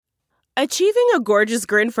Achieving a gorgeous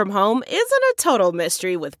grin from home isn't a total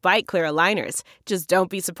mystery with Byte Clear aligners. Just don't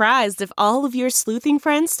be surprised if all of your sleuthing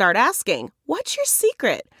friends start asking, "What's your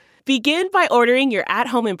secret?" Begin by ordering your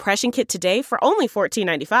at-home impression kit today for only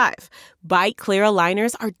 $14.95. Byte Clear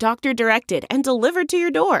aligners are doctor-directed and delivered to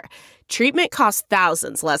your door. Treatment costs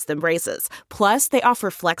thousands less than braces. Plus, they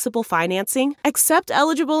offer flexible financing, accept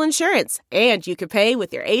eligible insurance, and you can pay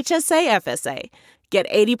with your HSA FSA. Get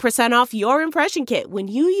 80% off your impression kit when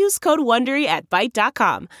you use code WONDERY at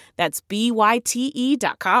Byte.com. That's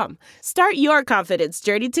BYTE.com. Start your confidence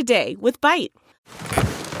journey today with Byte.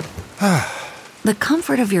 The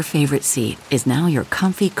comfort of your favorite seat is now your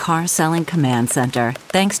comfy car-selling command center,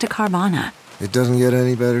 thanks to Carvana. It doesn't get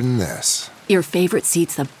any better than this. Your favorite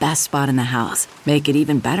seat's the best spot in the house. Make it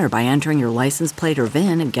even better by entering your license plate or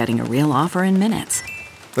VIN and getting a real offer in minutes.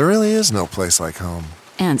 There really is no place like home.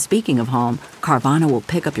 And speaking of home, Carvana will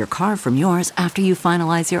pick up your car from yours after you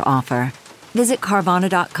finalize your offer. Visit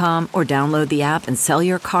Carvana.com or download the app and sell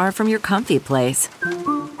your car from your comfy place.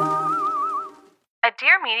 A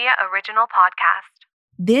Dear Media original podcast.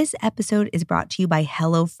 This episode is brought to you by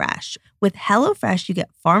HelloFresh. With HelloFresh, you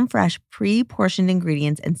get farm-fresh, pre-portioned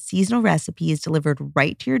ingredients and seasonal recipes delivered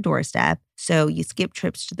right to your doorstep. So you skip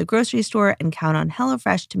trips to the grocery store and count on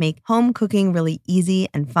HelloFresh to make home cooking really easy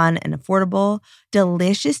and fun and affordable.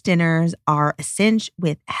 Delicious dinners are a cinch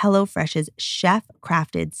with HelloFresh's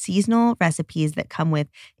chef-crafted seasonal recipes that come with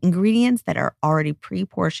ingredients that are already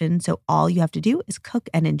pre-portioned, so all you have to do is cook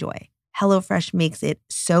and enjoy. HelloFresh makes it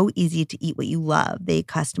so easy to eat what you love. They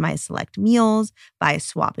customize select meals by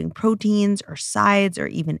swapping proteins or sides or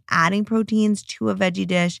even adding proteins to a veggie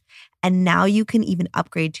dish. And now you can even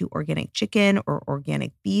upgrade to organic chicken or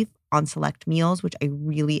organic beef on select meals, which I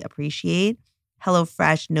really appreciate.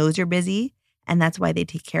 HelloFresh knows you're busy, and that's why they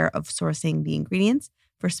take care of sourcing the ingredients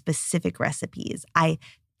for specific recipes. I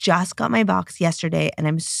just got my box yesterday, and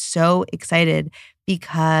I'm so excited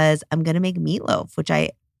because I'm going to make meatloaf, which I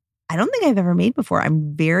don't think I've ever made before.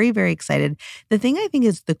 I'm very, very excited. The thing I think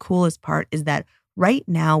is the coolest part is that right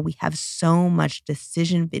now we have so much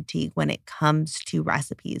decision fatigue when it comes to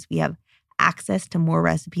recipes. We have access to more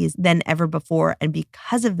recipes than ever before. And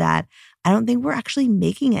because of that, I don't think we're actually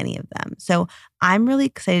making any of them. So I'm really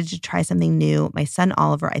excited to try something new. My son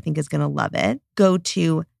Oliver, I think, is going to love it. Go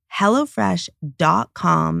to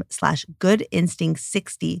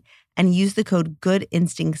HelloFresh.com/GoodInstinct60 and use the code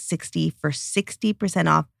GoodInstinct60 for 60%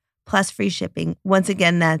 off plus free shipping. Once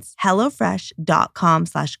again, that's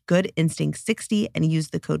HelloFresh.com/GoodInstinct60 and use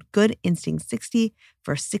the code GoodInstinct60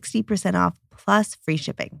 for 60% off plus free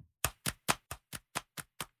shipping.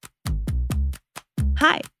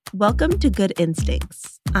 Hi, welcome to Good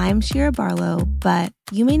Instincts. I'm Shira Barlow, but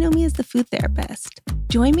you may know me as the food therapist.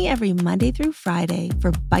 Join me every Monday through Friday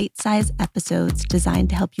for bite-sized episodes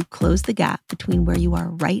designed to help you close the gap between where you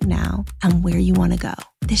are right now and where you want to go.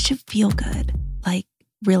 This should feel good, like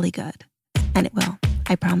really good. And it will,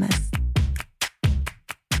 I promise.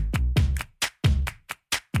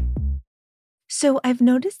 So I've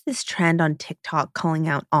noticed this trend on TikTok calling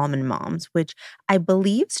out almond moms, which I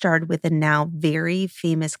believe started with a now very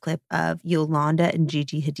famous clip of Yolanda and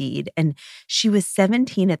Gigi Hadid. And she was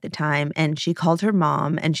 17 at the time, and she called her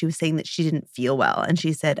mom, and she was saying that she didn't feel well. And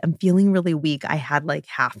she said, "I'm feeling really weak. I had like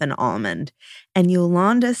half an almond." And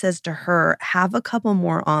Yolanda says to her, "Have a couple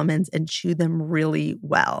more almonds and chew them really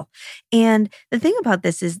well." And the thing about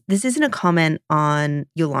this is, this isn't a comment on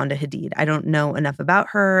Yolanda Hadid. I don't know enough about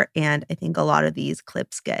her, and I think a lot of these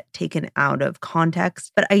clips get taken out of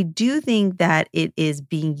context. But I do think that it is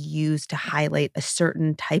being used to highlight a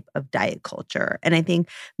certain type of diet culture. And I think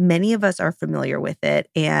many of us are familiar with it.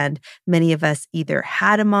 And many of us either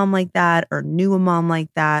had a mom like that or knew a mom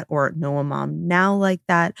like that or know a mom now like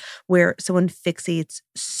that, where someone fixates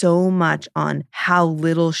so much on how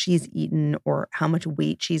little she's eaten or how much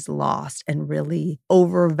weight she's lost and really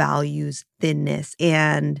overvalues thinness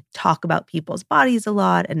and talk about people's bodies a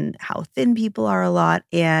lot and how thin people are a lot.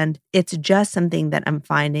 And it's just something that I'm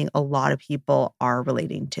finding a lot of people are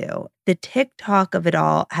relating to. The TikTok of it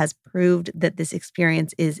all has proved that this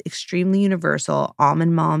experience is extremely universal.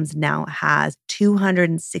 Almond Moms now has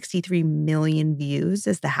 263 million views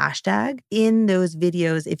as the hashtag. In those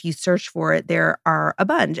videos, if you search for it, there are a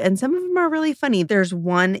bunch, and some of them are really funny. There's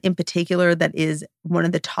one in particular that is one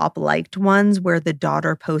of the top liked ones where the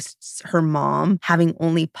daughter posts her mom having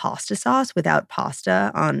only pasta sauce without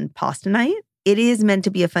pasta on pasta night. It is meant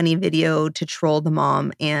to be a funny video to troll the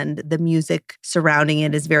mom, and the music surrounding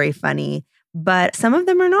it is very funny. but some of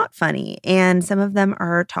them are not funny. And some of them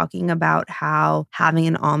are talking about how having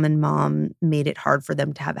an almond mom made it hard for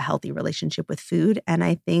them to have a healthy relationship with food. And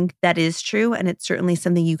I think that is true. And it's certainly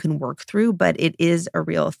something you can work through, but it is a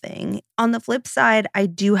real thing. On the flip side, I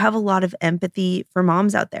do have a lot of empathy for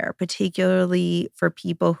moms out there, particularly for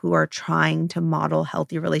people who are trying to model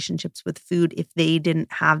healthy relationships with food if they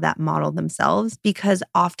didn't have that model themselves, because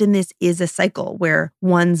often this is a cycle where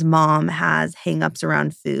one's mom has hangups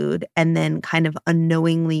around food and then kind of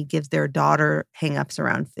unknowingly gives their daughter hangups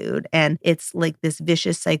around food. And it's like this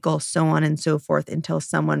vicious cycle, so on and so forth, until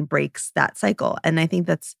someone breaks that cycle. And I think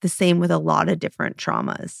that's the same with a lot of different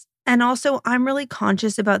traumas. And also, I'm really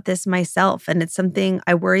conscious about this myself. And it's something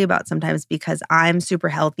I worry about sometimes because I'm super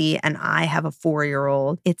healthy and I have a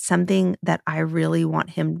 4-year-old. It's something that I really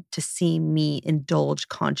want him to see me indulge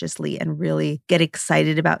consciously and really get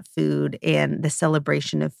excited about food and the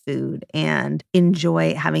celebration of food and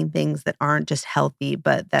enjoy having things that aren't just healthy,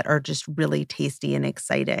 but that are just really tasty and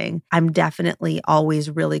exciting. I'm definitely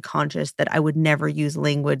always really conscious that I would never use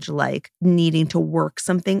language like needing to work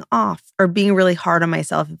something off or being really hard on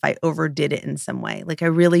myself if I overdid it in some way. Like, I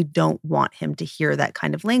really don't want him to hear that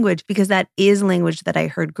kind of language because that is language that I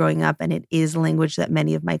heard growing up, and it is language that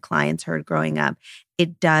many of my clients heard growing up.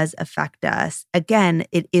 It does affect us. Again,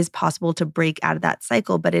 it is possible to break out of that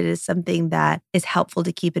cycle, but it is something that is helpful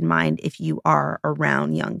to keep in mind if you are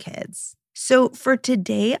around young kids. So for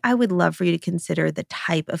today, I would love for you to consider the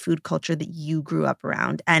type of food culture that you grew up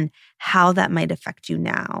around and how that might affect you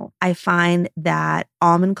now. I find that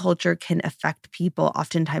almond culture can affect people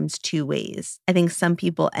oftentimes 2 ways. I think some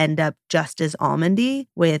people end up just as almondy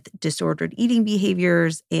with disordered eating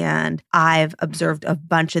behaviors, and I've observed a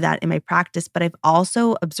bunch of that in my practice, but I've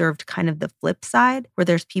also observed kind of the flip side where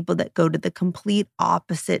there's people that go to the complete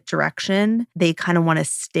opposite direction. They kind of want to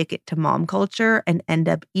stick it to mom culture and end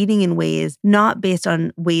up eating in ways not based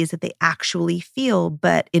on ways that they actually feel,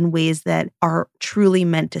 but in ways that are truly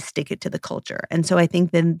meant to stick it to the culture. And so I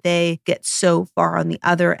think then they get so far on the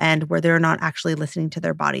other end where they're not actually listening to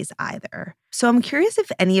their bodies either. So I'm curious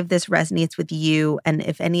if any of this resonates with you and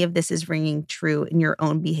if any of this is ringing true in your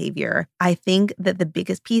own behavior. I think that the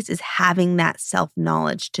biggest piece is having that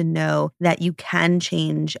self-knowledge to know that you can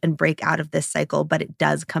change and break out of this cycle, but it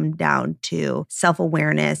does come down to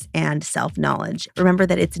self-awareness and self-knowledge. Remember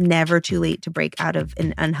that it's never too late to break out of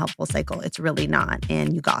an unhelpful cycle. It's really not,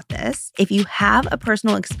 and you got this. If you have a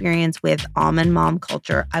personal experience with almond mom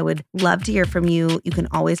culture, I would love to hear from you. You can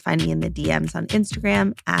always find me in the DMs on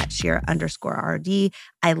Instagram at Shira_RD.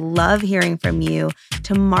 I love hearing from you.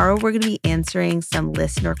 Tomorrow, we're going to be answering some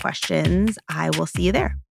listener questions. I will see you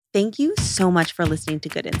there. Thank you so much for listening to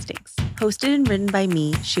Good Instincts, hosted and written by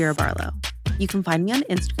me, Shira Barlow. You can find me on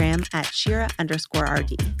Instagram at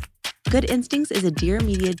Shira_RD. Good Instincts is a Dear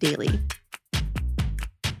Media daily.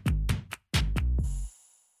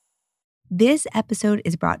 This episode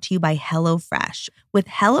is brought to you by HelloFresh. With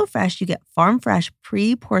HelloFresh, you get farm-fresh,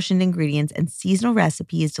 pre-portioned ingredients and seasonal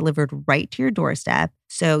recipes delivered right to your doorstep.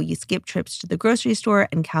 So you skip trips to the grocery store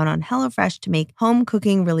and count on HelloFresh to make home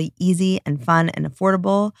cooking really easy and fun and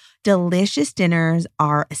affordable. Delicious dinners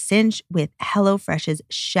are a cinch with HelloFresh's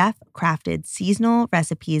chef-crafted seasonal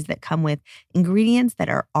recipes that come with ingredients that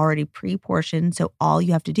are already pre-portioned, so all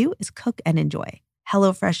you have to do is cook and enjoy.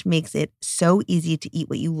 HelloFresh makes it so easy to eat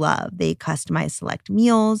what you love. They customize select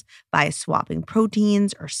meals by swapping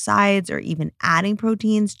proteins or sides or even adding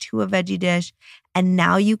proteins to a veggie dish. And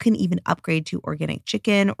now you can even upgrade to organic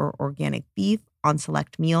chicken or organic beef on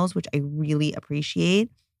select meals, which I really appreciate.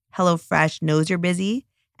 HelloFresh knows you're busy,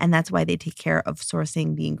 and that's why they take care of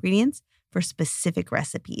sourcing the ingredients for specific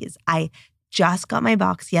recipes. I just got my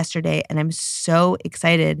box yesterday, and I'm so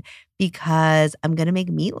excited because I'm going to make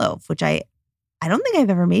meatloaf, which I don't think I've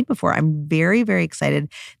ever made before. I'm very, very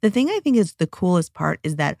excited. The thing I think is the coolest part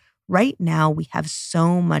is that right now we have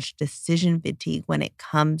so much decision fatigue when it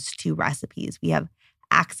comes to recipes. We have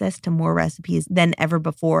access to more recipes than ever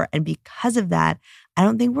before. And because of that, I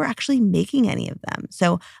don't think we're actually making any of them.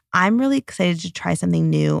 So I'm really excited to try something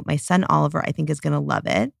new. My son Oliver, I think, is going to love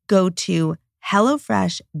it. Go to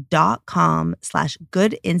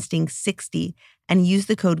HelloFresh.com/GoodInstinct60 and use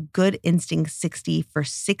the code GoodInstinct60 for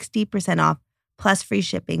 60% off plus free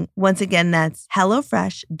shipping. Once again, that's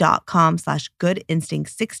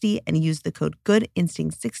HelloFresh.com/GoodInstinct60 and use the code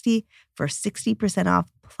GoodInstinct60 for 60% off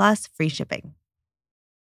plus free shipping.